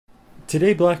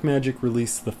Today Blackmagic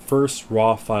released the first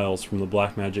RAW files from the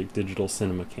Blackmagic digital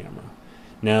cinema camera.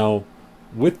 Now,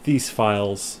 with these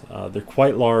files, they're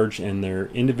quite large and they're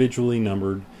individually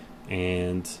numbered,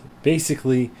 and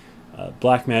basically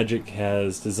Blackmagic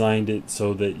has designed it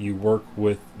so that you work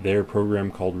with their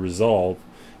program called Resolve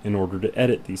in order to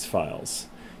edit these files.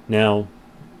 Now,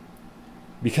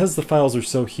 because the files are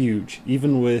so huge,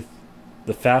 even with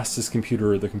the fastest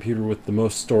computer or the computer with the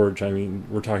most storage, I mean,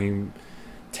 we're talking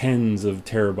tens of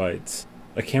terabytes,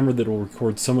 a camera that will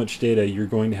record so much data, you're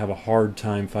going to have a hard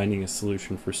time finding a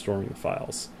solution for storing the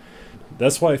files.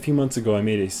 That's why a few months ago I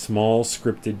made a small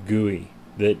scripted GUI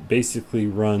that basically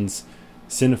runs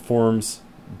Cineform's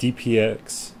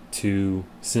DPX to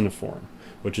Cineform,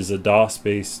 which is a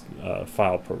DOS-based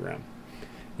file program.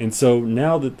 And so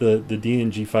now that the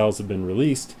DNG files have been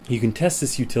released, you can test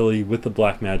this utility with the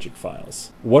Blackmagic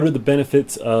files. What are the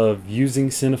benefits of using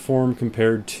Cineform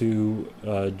compared to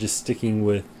just sticking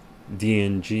with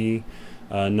DNG?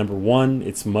 Number one,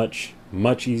 it's much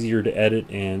easier to edit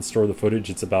and store the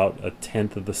footage. It's about a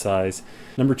tenth of the size.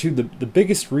 Number two, the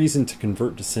biggest reason to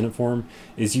convert to Cineform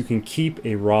is you can keep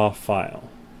a RAW file.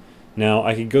 Now,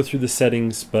 I could go through the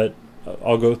settings, but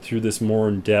I'll go through this more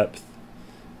in depth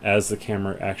as the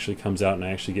camera actually comes out and I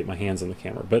actually get my hands on the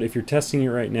camera. But if you're testing it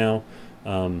right now,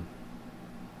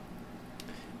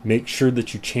 make sure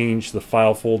that you change the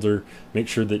file folder. Make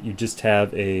sure that you just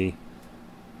have a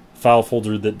file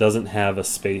folder that doesn't have a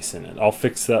space in it. I'll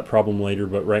fix that problem later,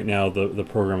 but right now the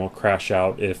program will crash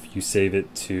out if you save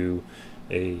it to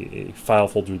a file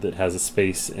folder that has a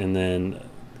space and then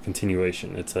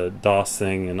continuation. It's a DOS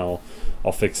thing, and I'll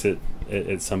fix it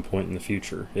at some point in the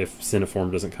future if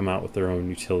Cineform doesn't come out with their own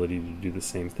utility to do the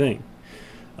same thing.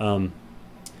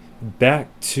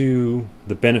 Back to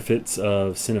the benefits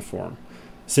of Cineform.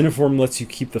 Cineform lets you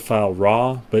keep the file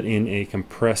raw, but in a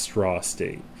compressed raw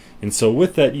state. And so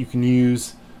with that, you can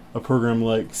use a program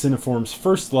like Cineform's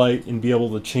First Light and be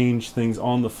able to change things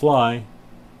on the fly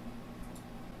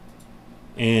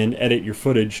and edit your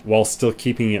footage while still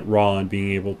keeping it raw and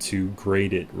being able to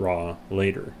grade it raw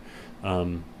later.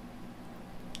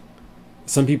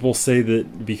 Some people say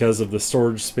that because of the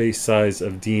storage space size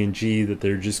of DNG that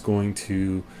they're just going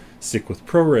to stick with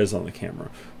ProRes on the camera.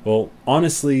 Well,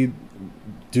 honestly,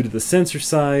 due to the sensor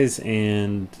size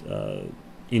and the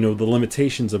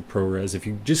limitations of ProRes, if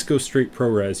you just go straight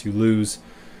ProRes, you lose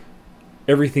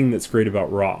everything that's great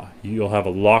about RAW. You'll have a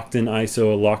locked-in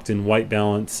ISO, a locked-in white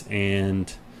balance,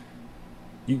 and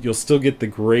you'll still get the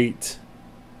great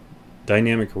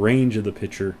dynamic range of the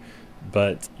picture,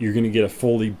 but you're going to get a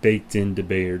fully baked-in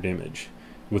debayered image.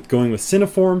 With going with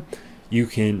Cineform, you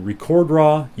can record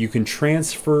RAW, you can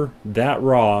transfer that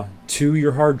RAW to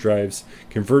your hard drives,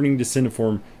 converting to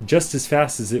Cineform just as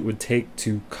fast as it would take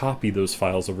to copy those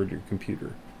files over to your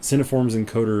computer. Cineform's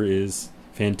encoder is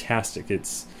fantastic.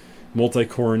 It's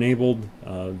multi-core enabled,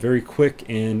 very quick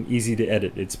and easy to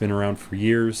edit. It's been around for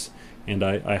years, and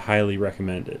I highly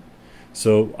recommend it.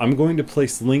 So I'm going to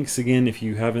place links again, if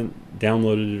you haven't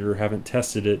downloaded it or haven't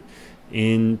tested it,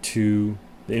 into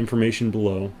the information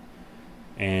below,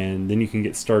 and then you can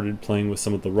get started playing with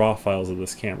some of the raw files of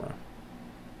this camera.